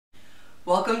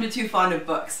Welcome to Too Fond of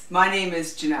Books. My name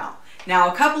is Janelle.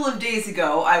 Now, a couple of days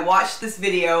ago, I watched this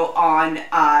video on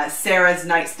Sarah's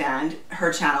Nightstand,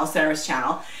 her channel, Sarah's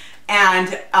channel,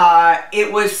 and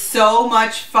it was so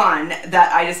much fun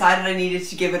that I decided I needed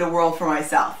to give it a whirl for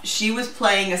myself. She was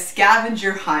playing a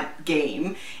scavenger hunt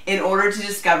game in order to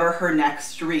discover her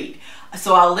next read.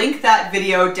 So I'll link that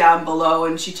video down below,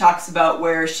 and she talks about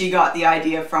where she got the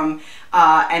idea from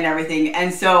and everything.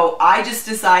 And so I just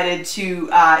decided to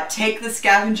take the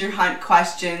scavenger hunt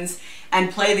questions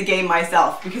and play the game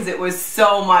myself because it was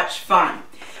so much fun.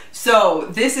 So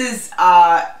this is,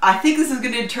 I think this is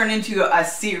going to turn into a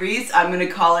series. I'm going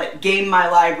to call it Game My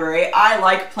Library. I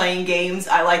like playing games.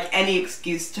 I like any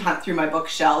excuse to hunt through my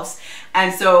bookshelves.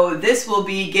 And so this will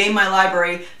be Game My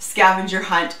Library Scavenger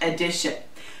Hunt Edition.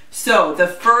 So the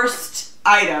first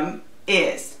item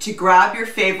is to grab your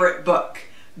favorite book.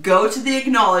 Go to the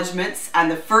acknowledgements, and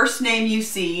the first name you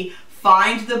see,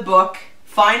 find a book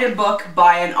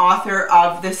by an author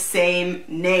of the same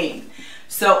name.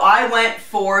 So I went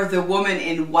for The Woman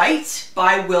in White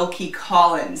by Wilkie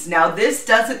Collins. Now this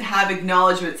doesn't have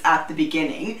acknowledgements at the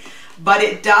beginning, but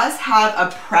it does have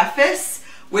a preface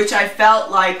which I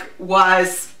felt like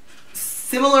was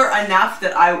similar enough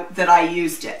that I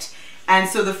used it. And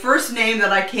so the first name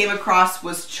that I came across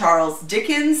was Charles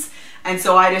Dickens, and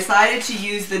so I decided to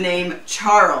use the name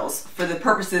Charles for the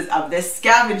purposes of this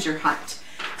scavenger hunt.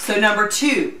 So number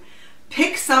 2,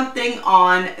 pick something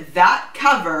on that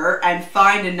cover and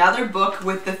find another book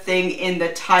with the thing in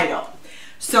the title.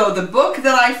 So the book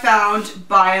that I found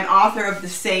by an author of the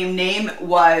same name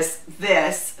was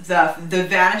this, The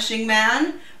Vanishing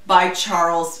Man by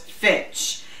Charles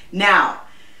Finch. Now,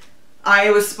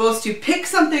 I was supposed to pick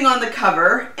something on the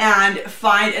cover and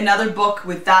find another book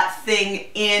with that thing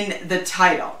in the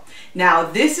title. Now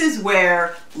this is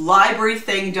where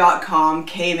librarything.com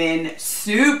came in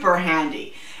super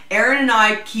handy. Erin and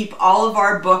I keep all of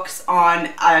our books on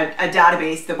a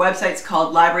database. The website's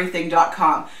called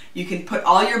librarything.com. You can put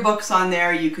all your books on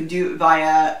there. You can do it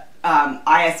via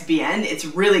ISBN. It's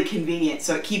really convenient.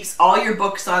 So it keeps all your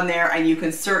books on there, and you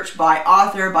can search by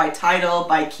author, by title,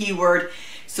 by keyword.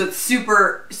 So it's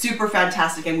super, super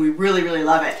fantastic, and we really, really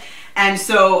love it. And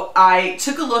so I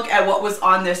took a look at what was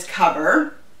on this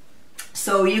cover.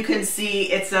 So you can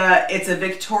see it's a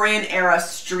Victorian era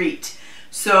street.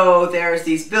 So there's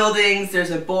these buildings, there's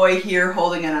a boy here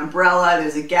holding an umbrella,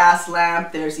 there's a gas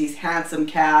lamp, there's these hansom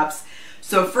cabs.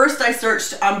 So first I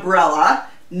searched umbrella,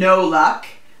 no luck.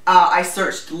 I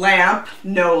searched lamp,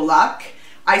 no luck.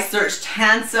 I searched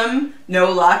hansom,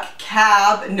 no luck.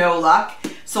 Cab, no luck.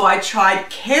 So I tried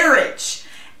carriage,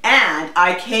 and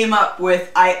I came up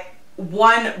with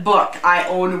one book. I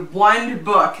own one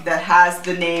book that has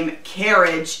the name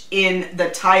Carriage in the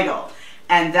title,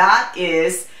 and that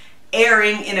is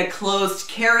Airing in a Closed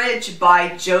Carriage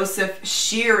by Joseph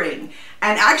Shearing.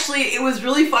 And actually it was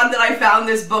really fun that I found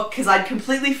this book because I'd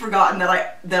completely forgotten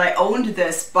that I owned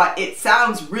this, but it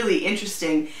sounds really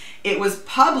interesting. It was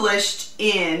published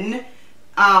in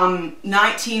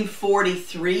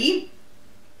 1943.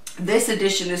 This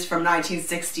edition is from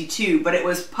 1962, but it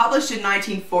was published in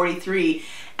 1943,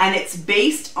 and it's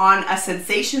based on a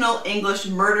sensational English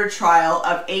murder trial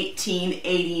of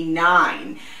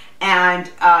 1889.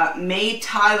 And May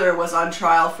Tyler was on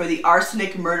trial for the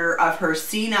arsenic murder of her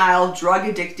senile,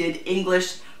 drug-addicted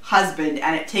English husband,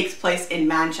 and it takes place in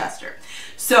Manchester.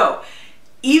 So,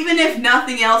 even if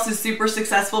nothing else is super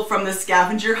successful from the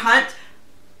scavenger hunt,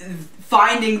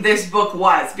 finding this book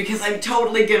was, because I'm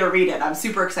totally gonna read it. I'm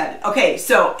super excited. Okay,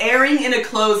 so Airing in a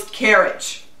Closed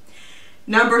Carriage.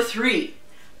 Number 3,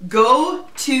 go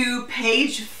to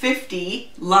page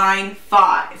 50, line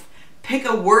 5. Pick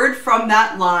a word from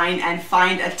that line and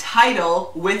find a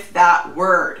title with that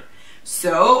word.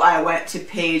 So I went to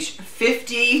page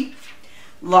 50,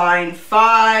 line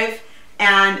 5,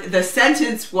 and the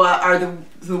sentence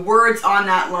the words on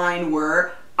that line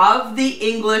were, of the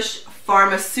English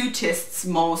pharmaceutists,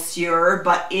 monsieur,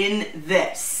 but in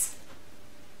this.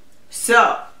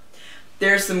 So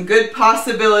there's some good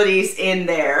possibilities in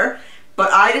there,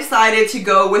 but I decided to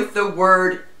go with the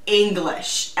word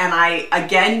English, and I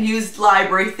again used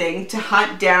Library Thing to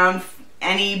hunt down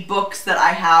any books that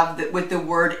I have with the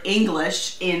word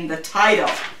English in the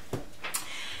title.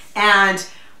 And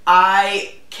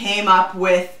I came up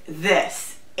with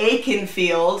this,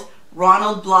 Aikenfield,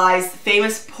 Ronald Blythe's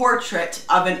famous portrait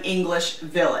of an English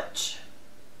village.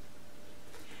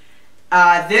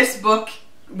 This book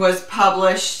was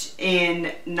published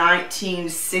in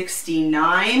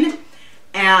 1969,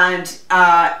 and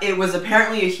it was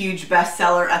apparently a huge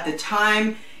bestseller at the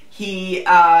time. He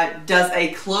does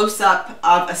a close-up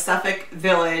of a Suffolk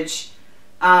village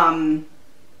And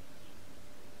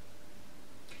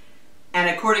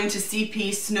according to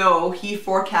C.P. Snow, he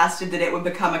forecasted that it would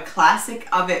become a classic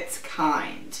of its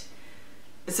kind.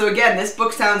 So again, this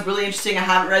book sounds really interesting. I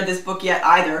haven't read this book yet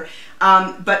either.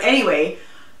 But anyway,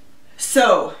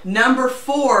 so number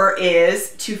 4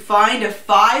 is to find a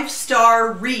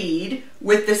 5-star read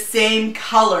with the same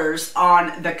colors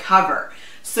on the cover.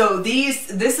 So this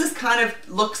is kind of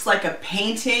looks like a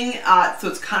painting. So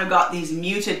it's kind of got these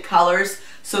muted colors.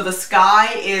 So the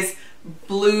sky is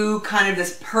blue, kind of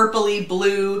this purpley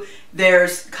blue.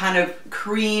 There's kind of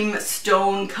cream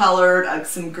stone colored,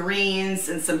 some greens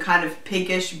and some kind of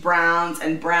pinkish browns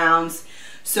and browns.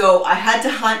 So I had to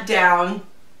hunt down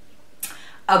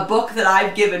a book that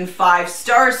I've given 5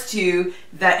 stars to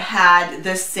that had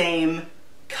the same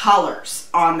colors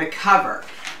on the cover.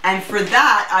 And for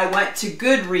that, I went to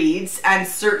Goodreads and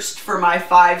searched for my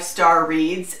 5-star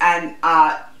reads and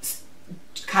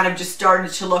kind of just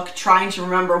started to look, trying to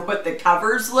remember what the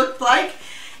covers looked like.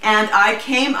 And I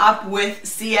came up with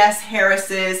C.S.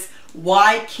 Harris's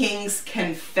Why Kings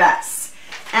Confess.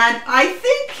 And I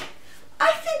think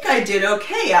I did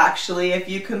okay, actually, if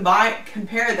you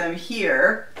compare them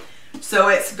here. So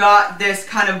it's got this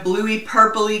kind of bluey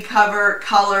purpley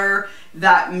color,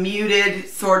 that muted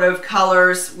sort of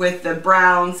colors with the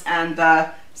browns and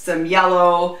some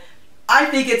yellow. I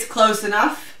think it's close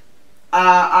enough.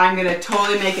 I'm going to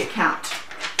totally make it count.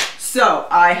 So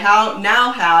I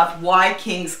now have Why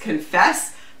Kings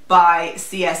Confess by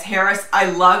C.S. Harris. I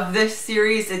love this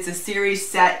series. It's a series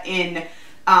set in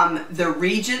the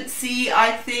Regency,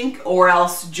 I think, or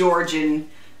else Georgian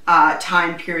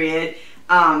time period.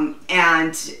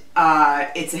 It's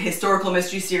a historical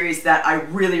mystery series that I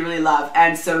really, really love.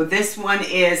 And so this one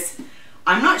is,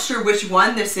 I'm not sure which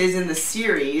one this is in the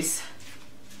series.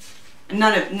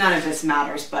 None of this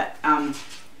matters, but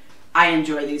I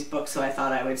enjoy these books, so I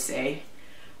thought I would say.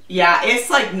 Yeah, it's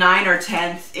like 9 or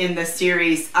 10th in the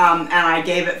series, and I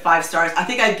gave it 5 stars. I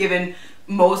think I've given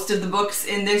most of the books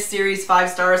in this series 5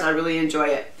 stars. I really enjoy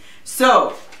it.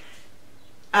 So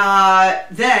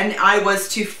then I was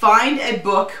to find a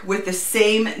book with the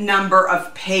same number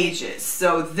of pages.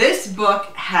 So this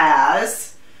book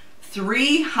has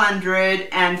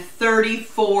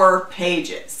 334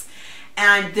 pages.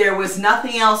 And there was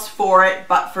nothing else for it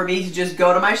but for me to just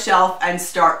go to my shelf and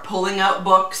start pulling out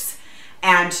books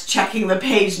and checking the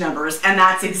page numbers. And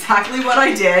that's exactly what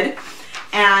I did.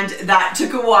 And that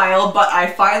took a while, but I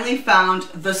finally found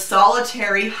The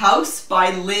Solitary House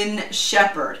by Lynn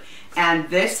Shepherd. And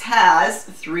this has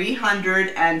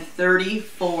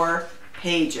 334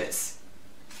 pages.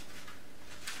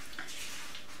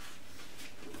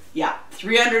 Yeah,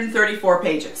 334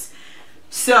 pages.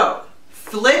 So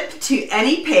flip to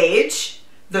any page,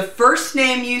 the first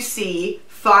name you see,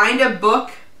 find a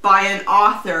book by an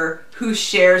author who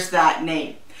shares that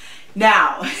name.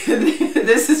 Now,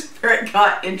 this is where it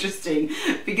got interesting,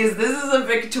 because this is a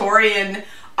Victorian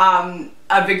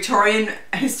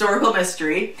historical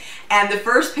mystery, and the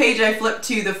first page I flipped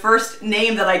to, the first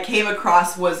name that I came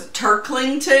across was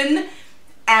Turklington.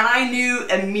 And I knew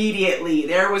immediately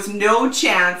there was no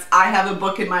chance I have a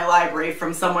book in my library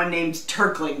from someone named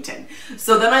Turklington.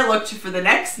 So then I looked for the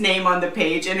next name on the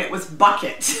page and it was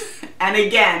Bucket. And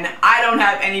again, I don't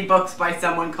have any books by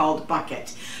someone called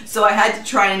Bucket. So I had to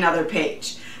try another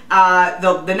page.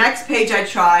 The next page I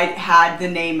tried had the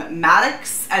name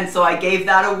Maddox, and so I gave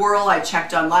that a whirl. I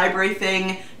checked on Library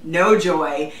Thing, no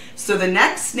joy. So the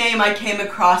next name I came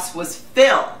across was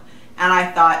Phil. And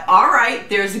I thought, all right,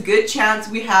 there's a good chance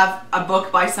we have a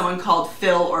book by someone called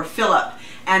Phil or Philip.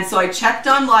 And so I checked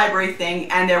on Library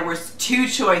Thing, and there was 2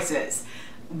 choices.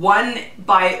 One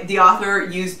by the author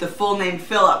used the full name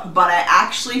Philip, but I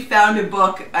actually found a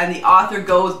book and the author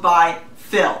goes by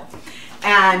Phil.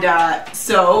 And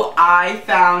so I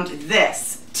found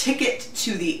this, Ticket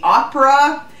to the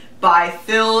Opera by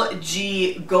Phil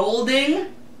G.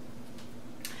 Golding.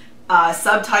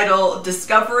 Subtitle,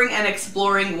 Discovering and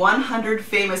Exploring 100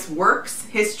 Famous Works,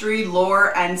 History,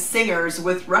 Lore, and Singers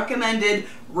with Recommended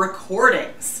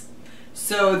Recordings.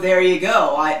 So there you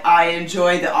go. I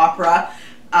enjoy the opera,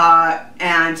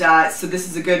 so this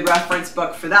is a good reference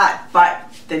book for that. But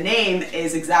the name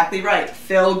is exactly right,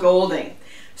 Phil Golding.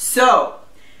 So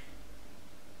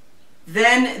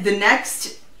then the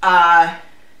next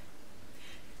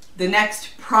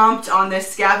prompt on this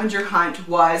scavenger hunt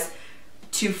was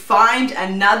to find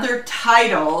another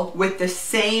title with the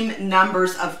same number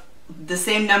of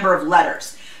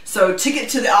letters. So Ticket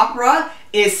to the Opera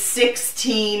is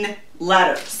 16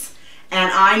 letters. and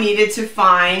I needed to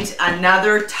find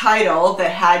another title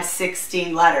that had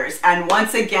 16 letters. And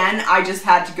once again, I just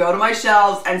had to go to my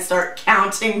shelves and start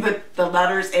counting the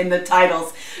letters in the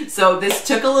titles. So this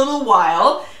took a little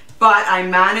while, but I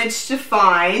managed to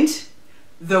find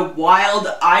The Wild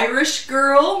Irish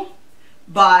Girl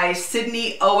by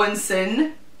Sydney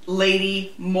Owenson,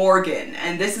 Lady Morgan.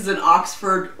 And this is an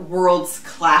Oxford World's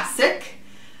Classic.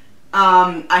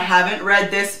 I haven't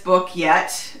read this book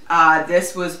yet.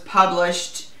 This was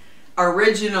published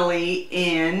originally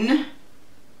in,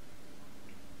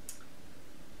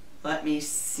 let me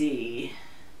see,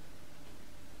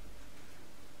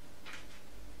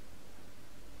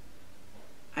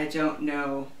 I don't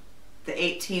know, the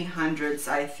 1800s,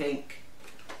 I think.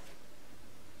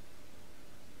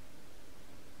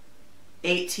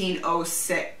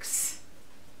 1806.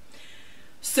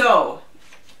 So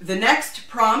the next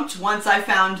prompt, once I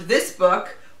found this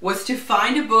book, was to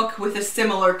find a book with a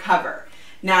similar cover.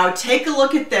 Now take a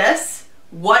look at this.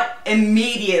 What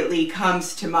immediately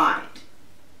comes to mind?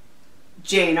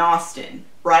 Jane Austen,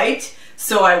 right?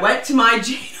 So I went to my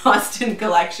Jane Austen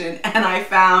collection and I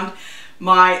found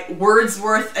my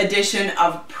Wordsworth edition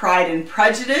of Pride and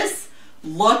Prejudice.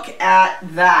 Look at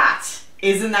that.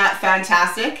 Isn't that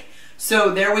fantastic?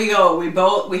 So there we go.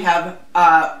 We have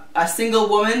a single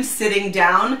woman sitting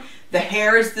down. The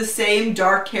hair is the same,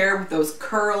 dark hair with those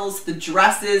curls. The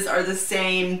dresses are the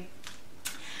same.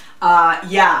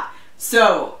 Yeah,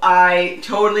 so I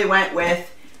totally went with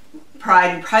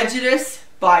Pride and Prejudice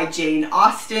by Jane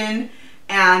Austen.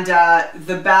 And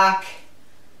the back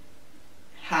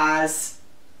has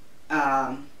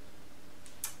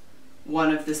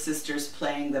one of the sisters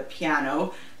playing the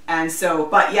piano. And so,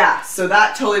 but yeah, so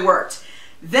that totally worked.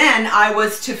 Then I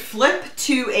was to flip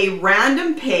to a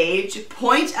random page,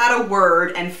 point at a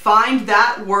word, and find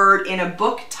that word in a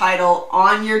book title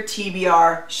on your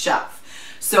TBR shelf.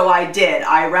 So I did.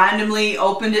 I randomly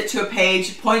opened it to a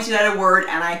page, pointed at a word,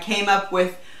 and I came up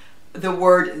with the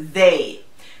word they.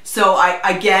 So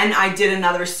I did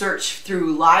another search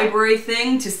through library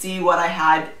thing to see what I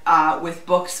had with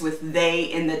books with they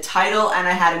in the title, and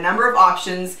I had a number of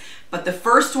options, but the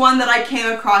first one that I came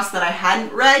across that I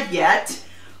hadn't read yet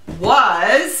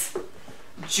was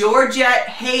Georgette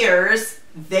Heyer's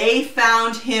They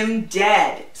Found Him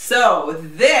Dead. So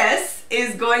this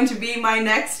is going to be my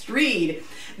next read.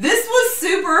 This was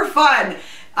super fun.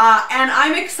 And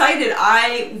I'm excited.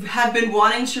 I have been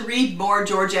wanting to read more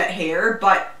Georgette Heyer,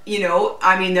 but you know,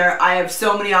 I mean, I have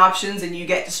so many options and you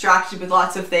get distracted with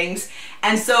lots of things.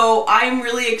 And so I'm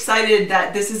really excited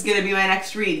that this is going to be my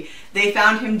next read. They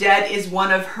Found Him Dead is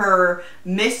one of her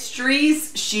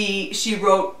mysteries. She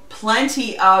wrote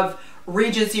plenty of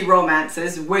Regency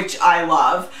romances, which I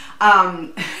love.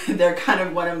 They're kind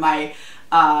of one of my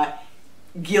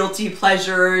guilty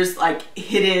pleasures, like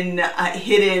hidden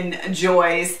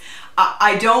joys.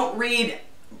 I don't really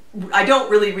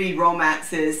read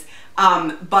romances,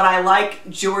 but I like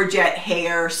Georgette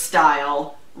Heyer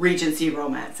style Regency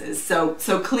romances. So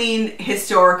clean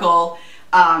historical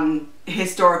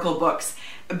books.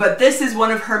 But this is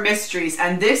one of her mysteries,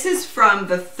 and this is from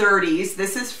the 30s.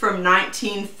 This is from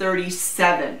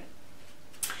 1937.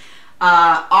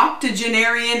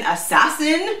 Octogenarian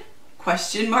assassin?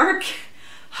 Question mark.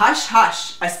 Hush,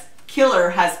 hush, a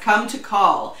killer has come to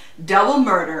call. Double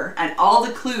murder, and all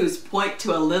the clues point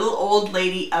to a little old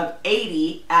lady of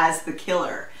 80 as the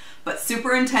killer. But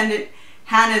Superintendent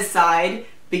Hannah's side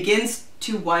begins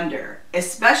to wonder,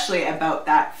 especially about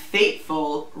that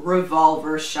fateful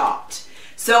revolver shot.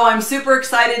 So I'm super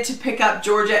excited to pick up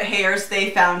Georgette Heyer's They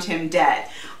Found Him Dead.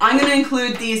 I'm going to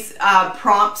include these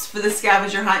prompts for the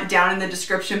scavenger hunt down in the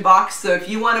description box, so if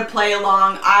you want to play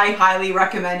along, I highly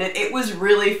recommend it. It was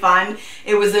really fun.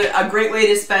 It was a great way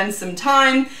to spend some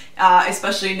time,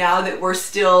 especially now that we're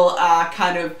still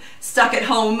kind of stuck at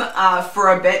home for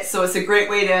a bit, so it's a great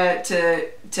way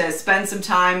to spend some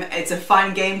time. It's a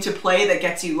fun game to play that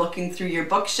gets you looking through your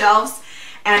bookshelves.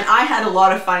 And I had a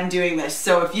lot of fun doing this.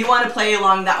 So if you want to play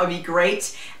along, that would be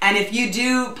great. And if you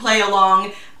do play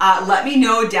along, let me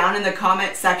know down in the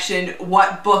comment section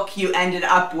what book you ended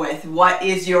up with. What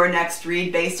is your next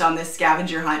read based on this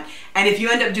scavenger hunt? And if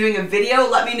you end up doing a video,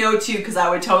 let me know too, because I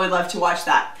would totally love to watch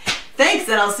that. Thanks,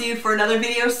 and I'll see you for another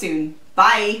video soon.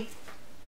 Bye.